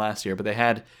and 1 game last year. But they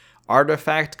had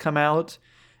Artifact come out,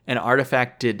 and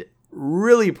Artifact did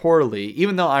really poorly.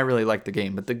 Even though I really liked the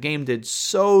game, but the game did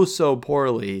so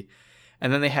poorly.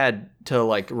 And then they had to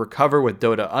like recover with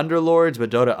Dota Underlords,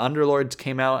 but Dota Underlords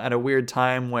came out at a weird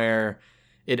time where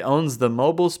it owns the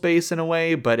mobile space in a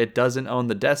way, but it doesn't own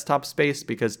the desktop space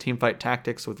because Teamfight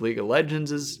Tactics with League of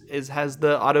Legends has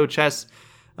the auto chess,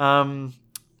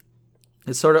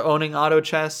 is sort of owning auto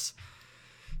chess.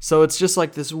 So it's just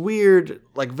like this weird,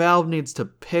 like Valve needs to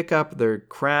pick up their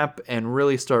crap and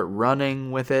really start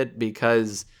running with it,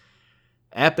 because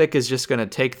Epic is just going to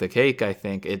take the cake. I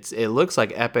think it looks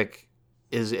like Epic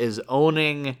is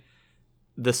owning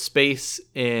the space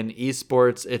in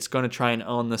esports. It's going to try and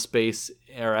own the space,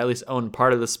 or at least own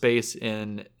part of the space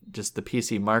in just the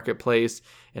PC marketplace.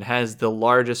 It has the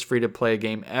largest free-to-play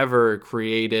game ever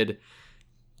created.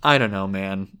 I don't know,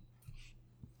 man.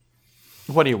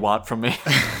 What do you want from me?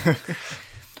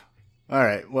 All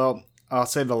right. Well, I'll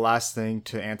say the last thing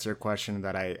to answer a question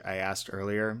that I asked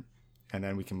earlier, and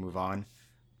then we can move on.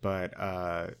 But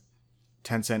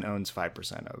Tencent owns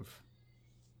 5% of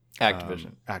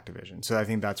Activision. So I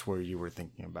think that's where you were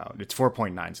thinking about. It's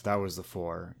 4.9, so that was the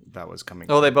 4 that was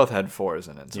coming. Oh, they both had 4s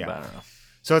in it, so yeah. I don't know.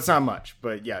 So it's not much,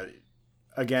 but yeah.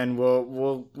 Again,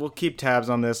 we'll keep tabs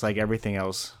on this like everything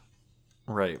else.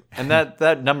 Right. And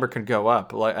that number could go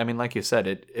up. Like you said,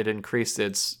 it increased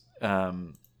its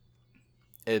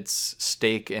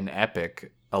stake in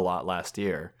Epic a lot last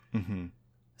year. Mm-hmm.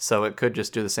 So it could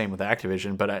just do the same with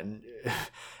Activision. But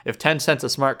if Tencent's a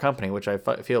smart company, which I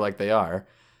feel like they are,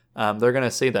 they're going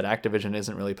to see that Activision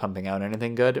isn't really pumping out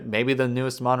anything good. Maybe the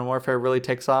newest Modern Warfare really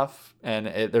takes off,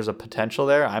 and there's a potential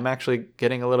there. I'm actually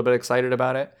getting a little bit excited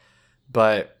about it.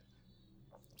 But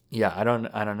yeah, I don't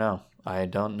know. I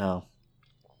don't know.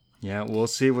 Yeah, we'll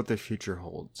see what the future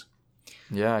holds.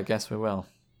 Yeah, I guess we will.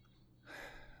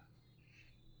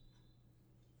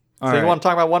 All so right. You want to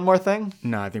talk about one more thing?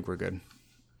 No, I think we're good.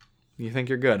 You think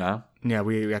you're good, huh? Yeah,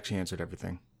 we actually answered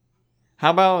everything.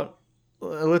 How about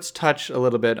let's touch a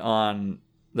little bit on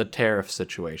the tariff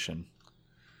situation.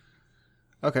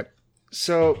 Okay.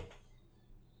 So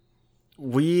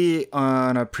we,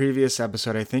 on a previous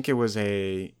episode, I think it was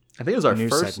our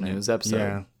first segment. News episode.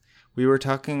 Yeah. We were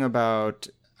talking about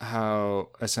how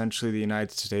essentially the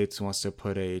United States wants to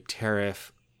put a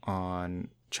tariff on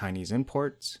Chinese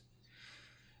imports,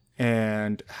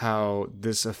 and how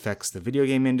this affects the video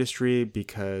game industry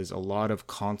because a lot of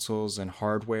consoles and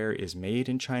hardware is made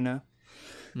in China.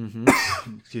 Mm-hmm.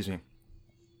 Excuse me.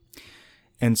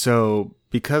 And so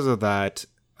because of that,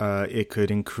 it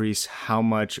could increase how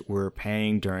much we're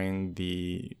paying during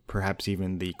perhaps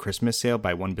even the Christmas sale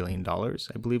by $1 billion, I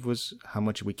believe was how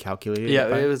much we calculated.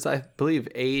 Yeah, it was, I believe,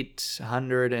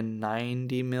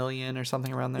 890 million or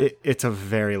something around there. It's a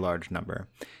very large number.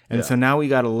 And so now we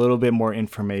got a little bit more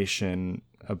information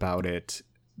about it,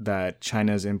 that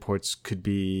China's imports could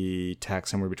be taxed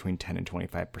somewhere between 10 and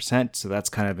 25%. So that's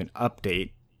kind of an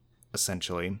update,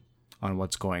 essentially, on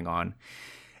what's going on.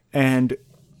 And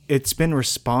it's been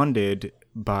responded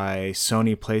by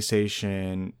Sony,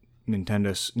 PlayStation,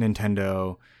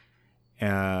 Nintendo,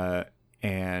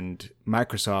 and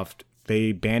Microsoft.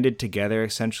 They banded together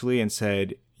essentially and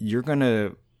said, you're going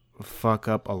to fuck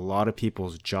up a lot of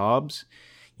people's jobs.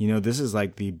 You know, this is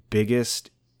like the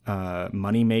biggest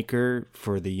moneymaker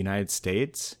for the United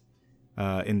States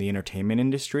in the entertainment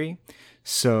industry.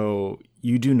 So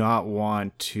you do not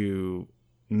want to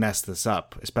mess this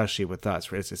up, especially with us.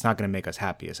 Right? It's not going to make us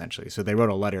happy, essentially. So they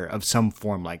wrote a letter of some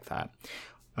form like that.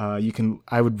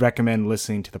 I would recommend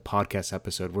listening to the podcast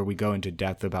episode where we go into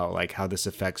depth about like how this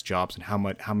affects jobs and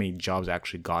how many jobs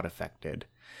actually got affected.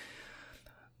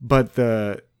 But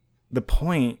the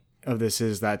point of this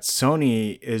is that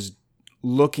Sony is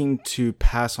looking to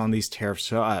pass on these tariffs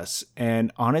to us,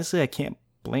 and honestly, I can't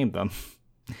blame them.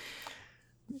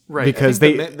 Right, because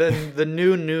the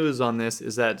new news on this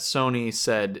is that Sony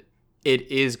said it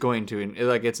is going to,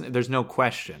 like, there's no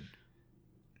question.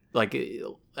 Like,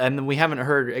 and we haven't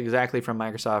heard exactly from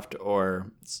Microsoft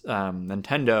or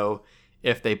Nintendo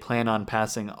if they plan on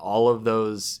passing all of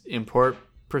those import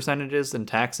percentages and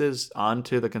taxes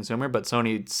onto the consumer, but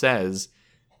Sony says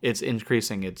it's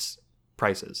increasing its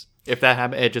prices. If that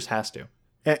happens, it just has to.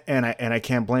 And I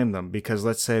can't blame them, because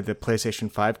let's say the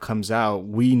PlayStation 5 comes out,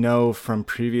 we know from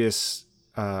previous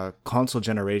console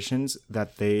generations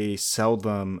that they sell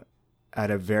them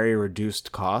at a very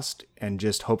reduced cost and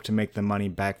just hope to make the money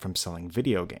back from selling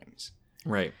video games.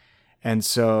 Right. And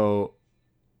so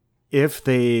if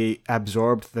they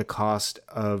absorbed the cost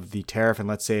of the tariff, and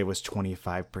let's say it was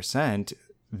 25%,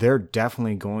 they're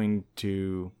definitely going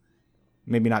to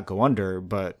maybe not go under,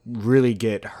 but really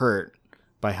get hurt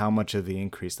by how much of the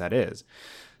increase that is.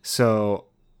 So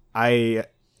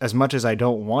as much as I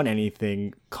don't want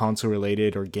anything console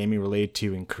related or gaming related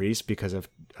to increase because of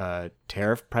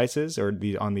tariff prices or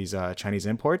on these Chinese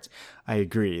imports, I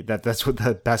agree that that's what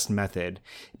the best method.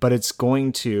 But it's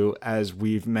going to, as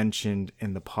we've mentioned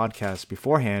in the podcast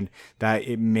beforehand, that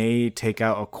it may take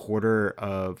out a quarter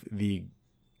of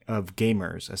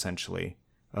gamers, essentially,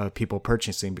 people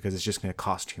purchasing, because it's just going to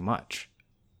cost too much.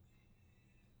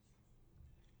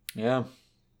 Yeah.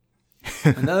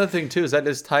 Another thing too is that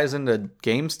this ties into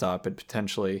GameStop. It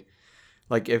potentially,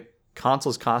 like, if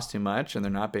consoles cost too much and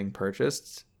they're not being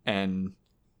purchased, and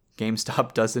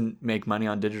GameStop doesn't make money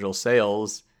on digital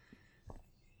sales,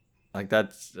 like,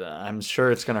 that's I'm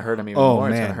sure it's going to hurt them even more.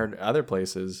 Man. It's going to hurt other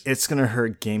places. It's going to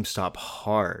hurt GameStop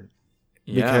hard,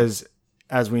 because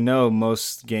as we know,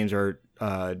 most games are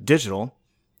digital,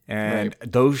 and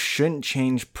those shouldn't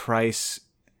change price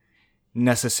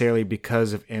necessarily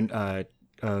because of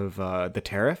the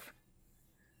tariff,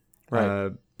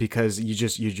 right? Because you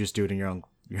just do it in your own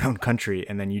country,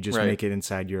 and then you just make it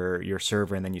inside your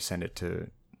server, and then you send it to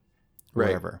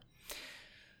wherever. Right.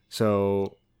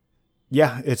 So,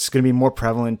 yeah, it's going to be more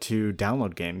prevalent to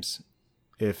download games.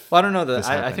 If I don't know that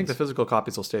I think the physical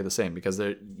copies will stay the same, because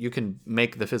you can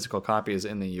make the physical copies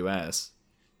in the U.S.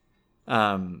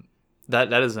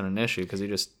 That isn't an issue, because you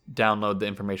just download the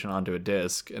information onto a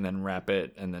disc and then wrap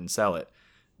it and then sell it.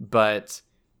 But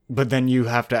then you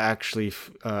have to actually,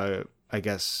 I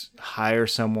guess, hire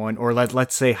someone, or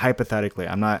let's say hypothetically,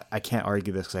 I can't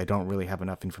argue this because I don't really have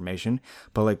enough information,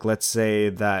 but like, let's say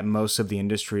that most of the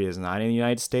industry is not in the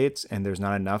United States, and there's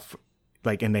not enough,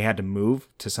 like, and they had to move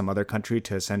to some other country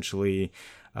to essentially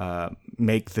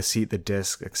make the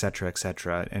disc, et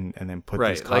cetera, and then put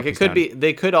these copies like, it could be,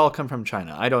 they could all come from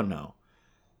China. I don't know.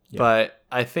 Yeah. But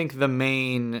I think the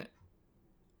main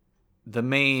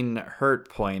hurt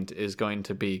point is going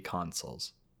to be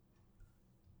consoles.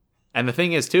 And the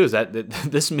thing is, too, is that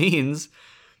this means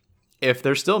if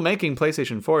they're still making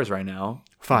PlayStation 4s right now,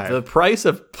 the price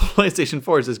of PlayStation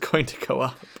 4s is going to go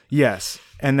up. Yes.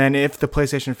 And then if the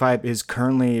PlayStation 5 is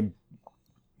currently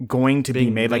going to be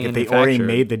made, like if they already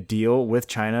made the deal with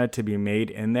China to be made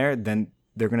in there, then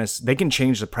they can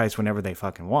change the price whenever they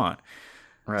fucking want.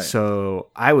 Right. So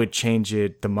I would change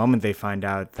it the moment they find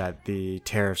out that the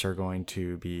tariffs are going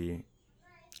to be.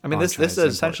 I mean, this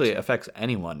essentially affects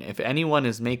anyone.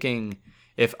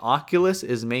 If Oculus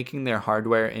is making their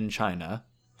hardware in China,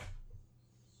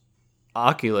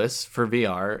 Oculus for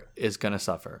VR is going to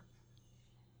suffer.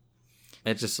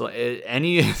 It's just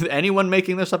anyone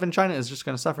making their stuff in China is just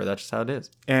going to suffer. That's just how it is.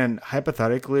 And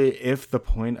hypothetically, if the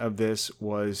point of this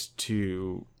was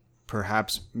to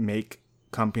perhaps make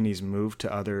companies move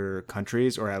to other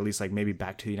countries, or at least like maybe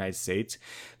back to the United States,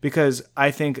 because I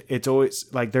think it's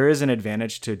always like there is an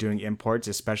advantage to doing imports,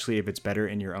 especially if it's better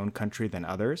in your own country than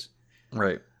others.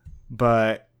 Right.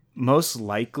 But most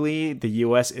likely the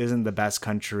US isn't the best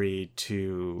country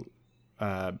to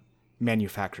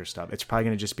manufacture stuff. It's probably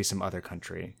going to just be some other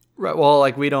country. Right. Well,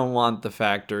 like, we don't want the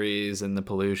factories and the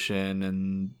pollution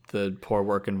and the poor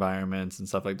work environments and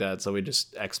stuff like that, so we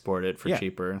just export it for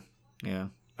cheaper. Yeah.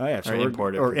 Oh yeah, so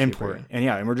import,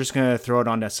 and we're just gonna throw it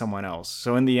onto someone else.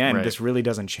 So in the end, this really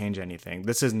doesn't change anything.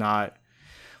 This is not.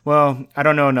 Well, I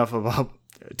don't know enough about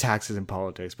taxes and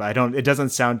politics, but it doesn't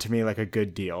sound to me like a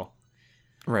good deal.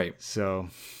 Right. So,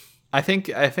 I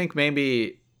think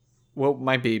maybe what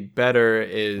might be better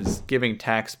is giving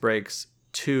tax breaks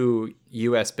to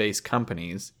U.S.-based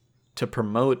companies to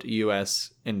promote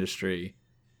U.S. industry,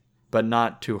 but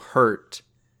not to hurt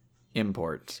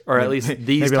imports, or at least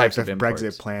these types of imports.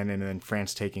 Brexit plan, and then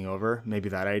France taking over. Maybe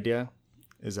that idea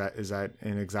is that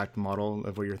an exact model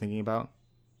of what you're thinking about?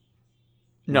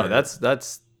 No, that's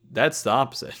the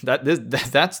opposite.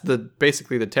 That's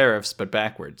basically the tariffs, but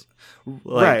backwards.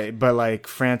 Right, but like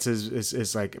France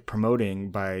is like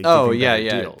promoting by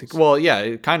deals. Well,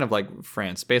 yeah, kind of like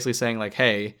France, basically saying like,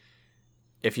 hey,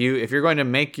 if you're going to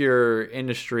make your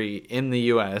industry in the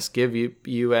U.S., give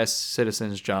U.S.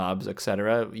 citizens jobs,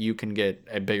 etc., you can get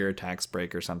a bigger tax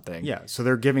break or something. Yeah, so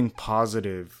they're giving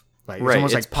positive, like, right? It's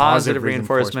almost like positive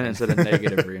reinforcement instead of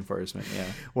negative reinforcement. Yeah.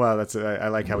 Well, that's I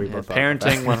like how we both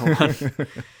parenting 101.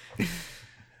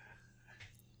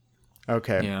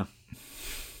 Okay. Yeah.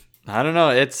 I don't know.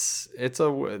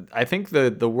 I think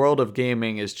the world of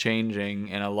gaming is changing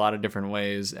in a lot of different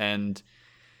ways, and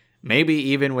maybe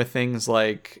even with things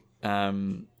like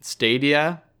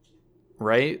Stadia,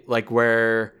 right? Like,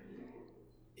 where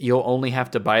you'll only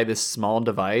have to buy this small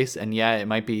device, and yeah, it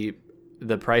might be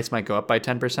the price might go up by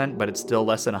 10%, but it's still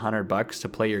less than $100 to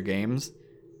play your games.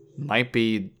 Might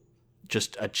be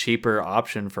just a cheaper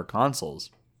option for consoles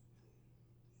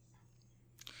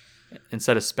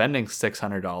instead of spending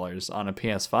 $600 on a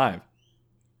PS5.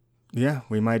 Yeah,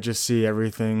 we might just see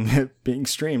everything being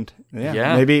streamed.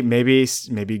 Yeah.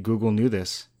 Maybe Google knew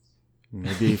this.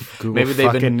 Maybe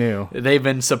Google knew. They've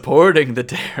been supporting the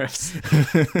tariffs.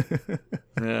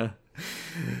 Yeah.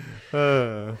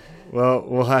 Well,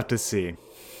 we'll have to see.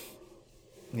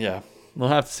 Yeah, we'll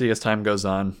have to see as time goes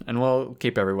on, and we'll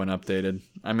keep everyone updated.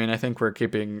 I mean, I think we're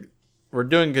doing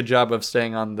a good job of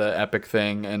staying on the Epic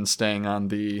thing and staying on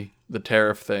the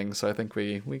tariff thing. So I think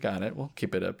we got it. We'll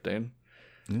keep it updated.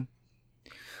 Yeah.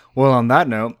 Well, on that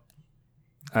note,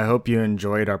 I hope you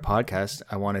enjoyed our podcast.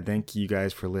 I want to thank you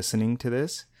guys for listening to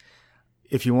this.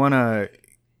 If you want to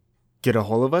get a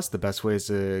hold of us, the best way is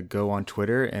to go on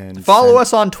Twitter and follow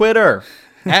us on Twitter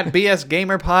at BS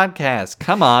Gamer Podcast.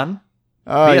 Come on.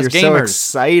 Oh, you're so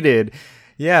excited.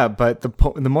 Yeah, but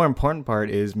the more important part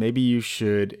is maybe you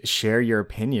should share your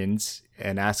opinions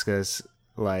and ask us,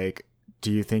 like,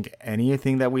 do you think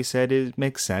anything that we said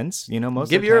makes sense? You know,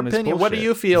 most give of the your time opinion. It's what do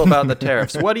you feel about the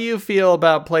tariffs? What do you feel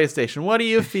about PlayStation? What do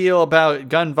you feel about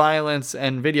gun violence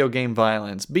and video game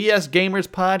violence? BS Gamers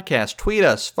Podcast. Tweet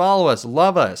us, follow us,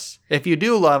 love us. If you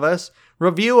do love us,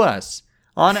 review us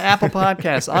on Apple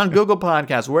Podcasts, on Google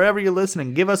Podcasts, wherever you're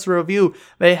listening. Give us a review.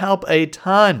 They help a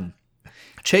ton.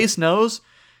 Chase knows.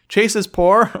 Chase is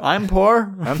poor. I'm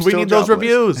poor. We need those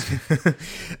reviews.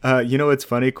 You know what's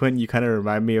funny, Quentin? You kind of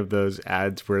remind me of those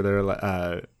ads where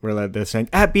they're saying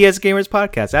at BS Gamers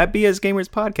Podcast, at BS Gamers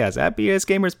Podcast, at BS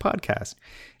Gamers Podcast,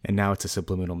 and now it's a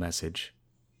subliminal message,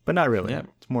 but not really. Yeah.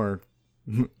 It's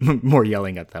more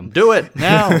yelling at them. Do it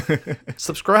now.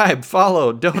 Subscribe,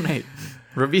 follow, donate,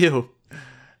 review.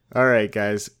 All right,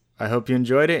 guys. I hope you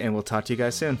enjoyed it, and we'll talk to you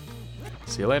guys soon.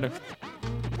 See you later.